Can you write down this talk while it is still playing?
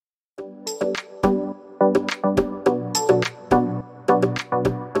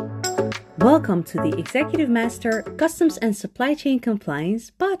Welcome to the Executive Master Customs and Supply Chain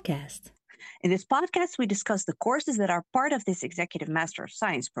Compliance podcast. In this podcast, we discuss the courses that are part of this Executive Master of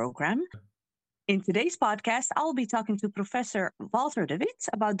Science program. In today's podcast, I'll be talking to Professor Walter de Wit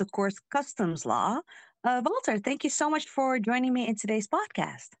about the course Customs Law. Walter, thank you so much for joining me in today's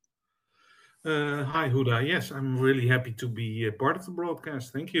podcast. Hi, Huda. Yes, I'm really happy to be part of the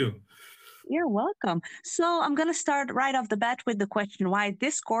broadcast. Thank you. You're welcome. So I'm going to start right off the bat with the question why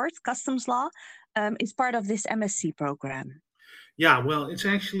this course, Customs Law, is part of this MSc program. Yeah, well, it's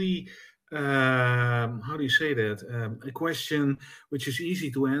actually, how do you say that? A question which is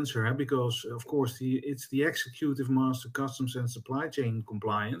easy to answer, because, of course, it's the Executive Master Customs and Supply Chain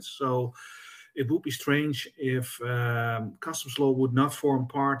Compliance. So it would be strange if customs law would not form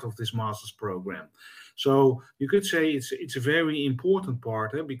part of this master's program. So you could say it's a very important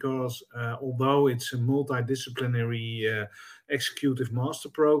part, because although it's a multidisciplinary executive master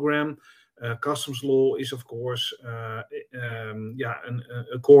program, customs law is, of course, a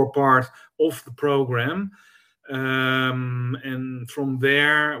core part of the program. And from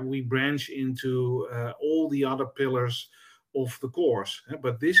there, we branch into all the other pillars of the course.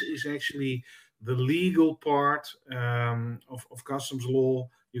 But this is actually the legal part of customs law,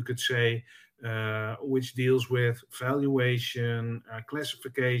 you could say, which deals with valuation,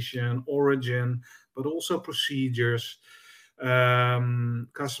 classification, origin, but also procedures,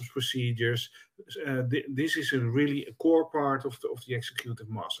 customs procedures. This is really a core part of the executive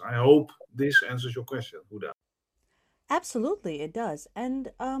master. I hope this answers your question, Huda. Absolutely, it does.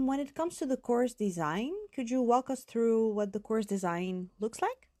 And when it comes to the course design, could you walk us through what the course design looks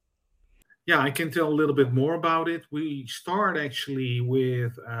like? Yeah, I can tell a little bit more about it. We start actually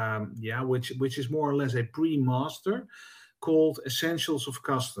with, which is more or less a pre-master called Essentials of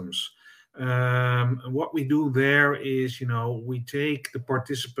Customs. What we do there is, we take the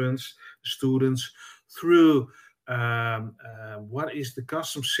participants, students, through what is the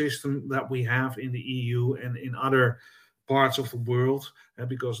customs system that we have in the EU and in other parts of the world,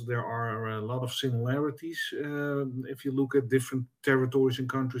 because there are a lot of similarities if you look at different territories and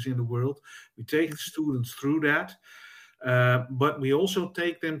countries in the world. We take the students through that, but we also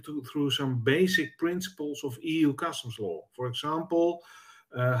take them through some basic principles of EU customs law. For example,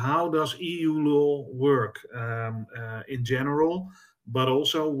 how does EU law work in general, but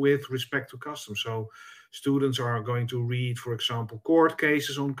also with respect to customs. So students are going to read, for example, court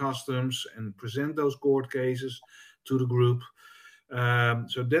cases on customs and present those court cases to the group.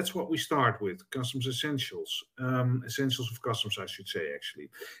 So that's what we start with, customs essentials, essentials of customs, I should say, actually.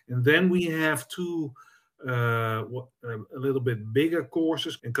 And then we have two a little bit bigger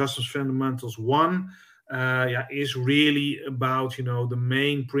courses. In Customs Fundamentals 1 is really about, the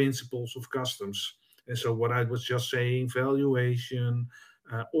main principles of customs. And so what I was just saying, valuation,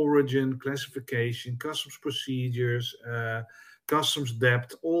 origin, classification, customs procedures, customs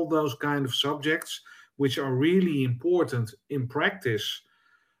depth, all those kind of subjects, which are really important in practice,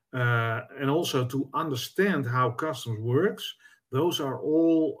 and also to understand how customs works. Those are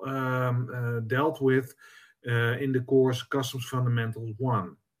all dealt with in the course Customs Fundamentals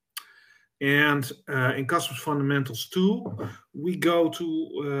 1. And in Customs Fundamentals 2, we go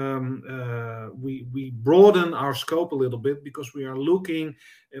to, we broaden our scope a little bit, because we are looking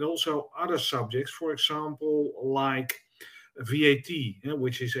at also other subjects, for example, like VAT,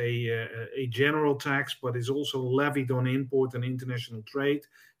 which is a general tax, but is also levied on import and international trade,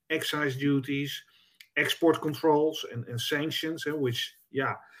 excise duties, export controls, and sanctions, which,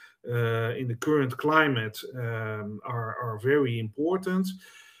 in the current climate are very important.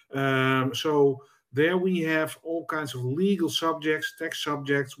 So there we have all kinds of legal subjects, tax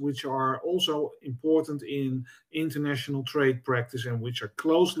subjects, which are also important in international trade practice and which are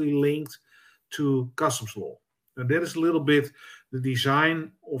closely linked to customs law. And that is a little bit the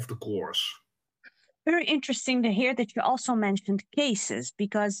design of the course. Very interesting to hear that you also mentioned cases,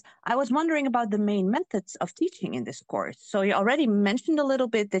 because I was wondering about the main methods of teaching in this course. So you already mentioned a little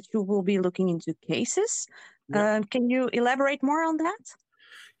bit that you will be looking into cases. Yeah. Can you elaborate more on that?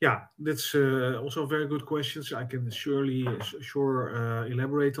 Yeah, that's also a very good question. I can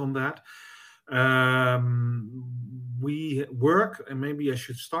elaborate on that. We work, and maybe I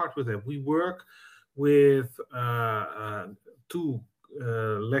should start with that. We work with two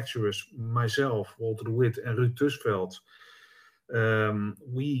lecturers, myself, Walter de Wit, and Ruud Tusveld.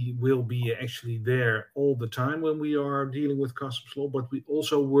 We will be actually there all the time when we are dealing with customs law, but we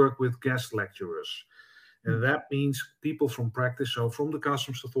also work with guest lecturers. And that means people from practice, so from the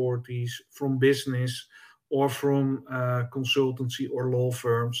customs authorities, from business, or from consultancy or law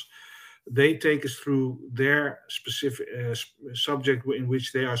firms. they take us through their specific subject in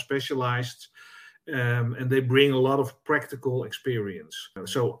which they are specialized, and they bring a lot of practical experience.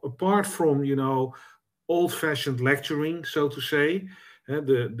 So apart from, old-fashioned lecturing, so to say,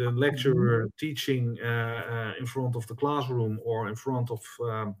 the lecturer teaching in front of the classroom or in front of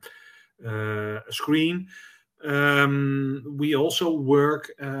a screen, we also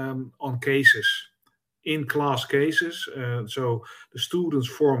work on cases, in-class cases. So the students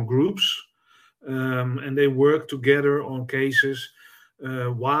form groups, and they work together on cases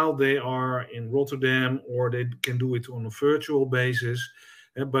while they are in Rotterdam, or they can do it on a virtual basis.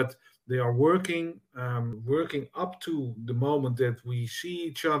 But they are working up to the moment that we see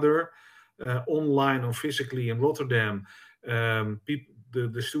each other online or physically in Rotterdam.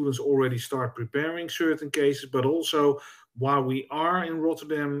 The students already start preparing certain cases, but also while we are in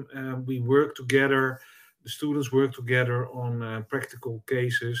Rotterdam, we work together. The students work together on practical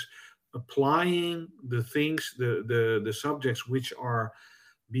cases, applying the things, the subjects which are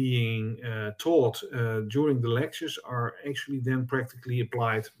being taught during the lectures are actually then practically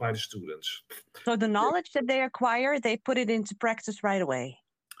applied by the students. So the knowledge that they acquire, they put it into practice right away.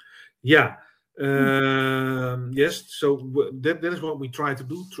 Yeah. Yes. So that is what we try to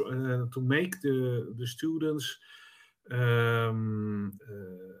do to make the students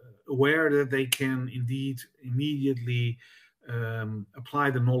aware that they can indeed immediately apply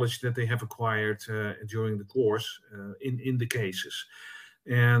the knowledge that they have acquired during the course in the cases.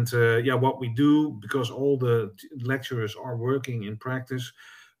 And what we do, because all the lecturers are working in practice,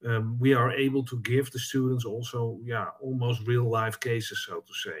 we are able to give the students also almost real life cases, so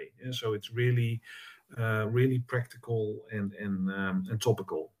to say. And so it's really practical and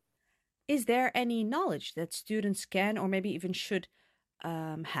topical. Is there any knowledge that students can or maybe even should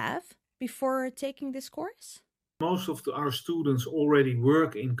have before taking this course? Most of our students already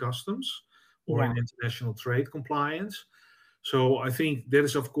work in customs or in international trade compliance. So I think that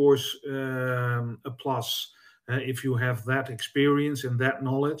is, of course, a plus. If you have that experience and that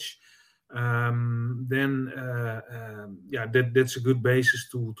knowledge, then that's a good basis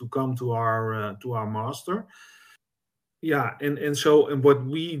to come to our master. Yeah, and what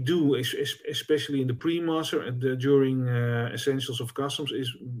we do, especially in the pre-master and during Essentials of Customs,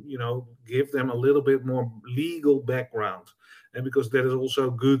 is give them a little bit more legal background, and because that is also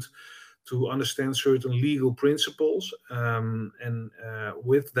good to understand certain legal principles, and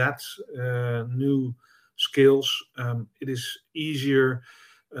with that new skills, it is easier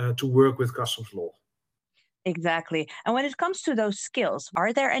to work with customs law. Exactly. And when it comes to those skills,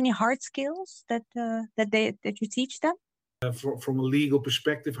 are there any hard skills that you teach them? From a legal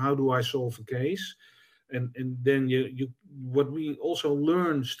perspective, how do I solve a case? And then what we also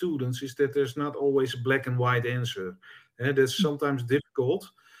learn students is that there's not always a black and white answer. That's sometimes difficult.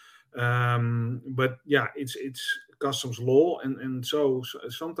 But it's customs law, and so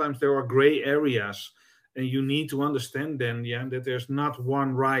sometimes there are gray areas, and you need to understand then that there's not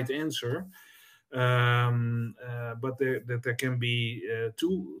one right answer, but there can be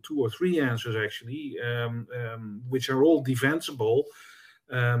two or three answers actually, which are all defensible,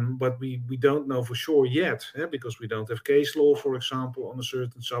 but we don't know for sure yet, because we don't have case law, for example, on a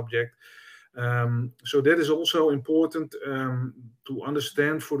certain subject. So that is also important to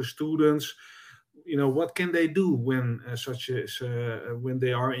understand for the students. What can they do when when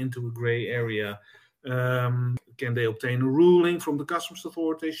they are into a gray area? Can they obtain a ruling from the customs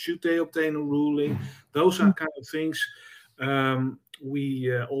authorities? Should they obtain a ruling? Those are kind of things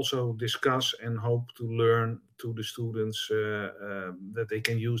we also discuss and hope to learn to the students that they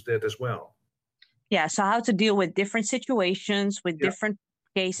can use that as well. Yeah. So how to deal with different situations, with different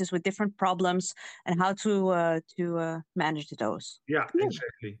cases, with different problems, and how to manage those. Yeah,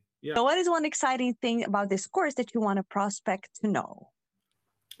 exactly. Yeah. So what is one exciting thing about this course that you want a prospect to know?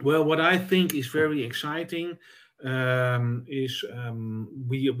 Well, what I think is very exciting is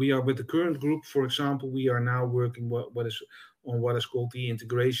we are with the current group, for example, we are now working what is called the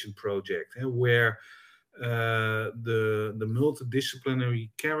integration project, where the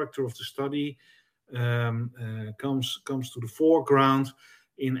multidisciplinary character of the study comes to the foreground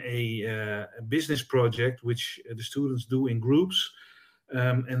in a business project which the students do in groups,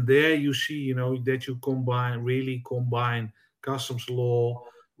 and there you see that you combine customs law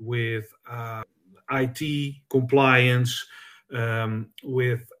with IT compliance,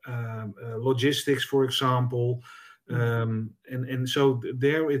 with logistics, for example. And so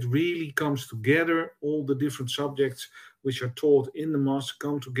there it really comes together. All the different subjects which are taught in the master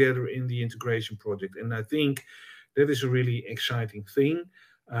come together in the integration project. And I think that is a really exciting thing,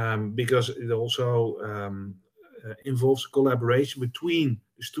 because it also involves collaboration between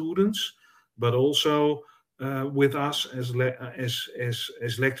students, but also with us as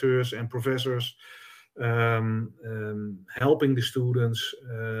lecturers and professors, helping the students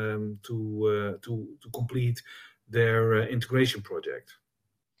to complete their integration project.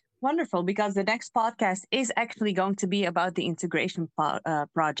 Wonderful, because the next podcast is actually going to be about the integration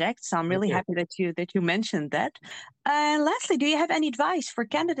project. So I'm really happy that you mentioned that. And lastly, do you have any advice for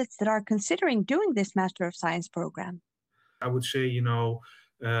candidates that are considering doing this Master of Science program? I would say,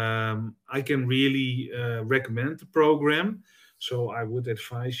 I can really recommend the program. So I would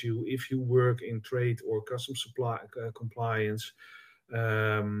advise you, if you work in trade or customs supply compliance,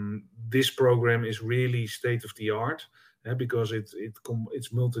 this program is really state of the art. Because it's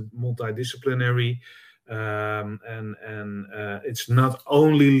multidisciplinary, and it's not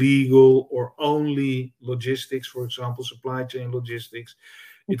only legal or only logistics, for example, supply chain logistics.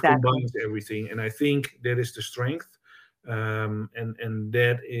 It combines everything, and I think that is the strength, and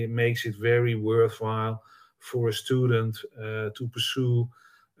that it makes it very worthwhile for a student to pursue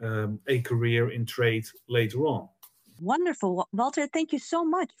a career in trade later on. Wonderful. Walter, thank you so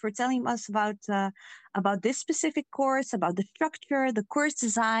much for telling us about this specific course, about the structure, the course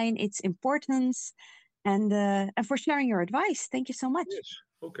design, its importance, and for sharing your advice. Thank you so much. Yes.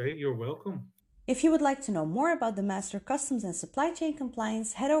 Okay, you're welcome. If you would like to know more about the Master of Customs and Supply Chain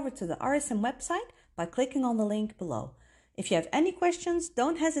Compliance, head over to the RSM website by clicking on the link below. If you have any questions,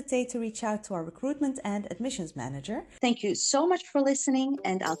 don't hesitate to reach out to our recruitment and admissions manager. Thank you so much for listening,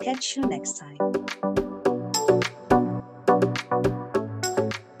 and I'll catch you next time.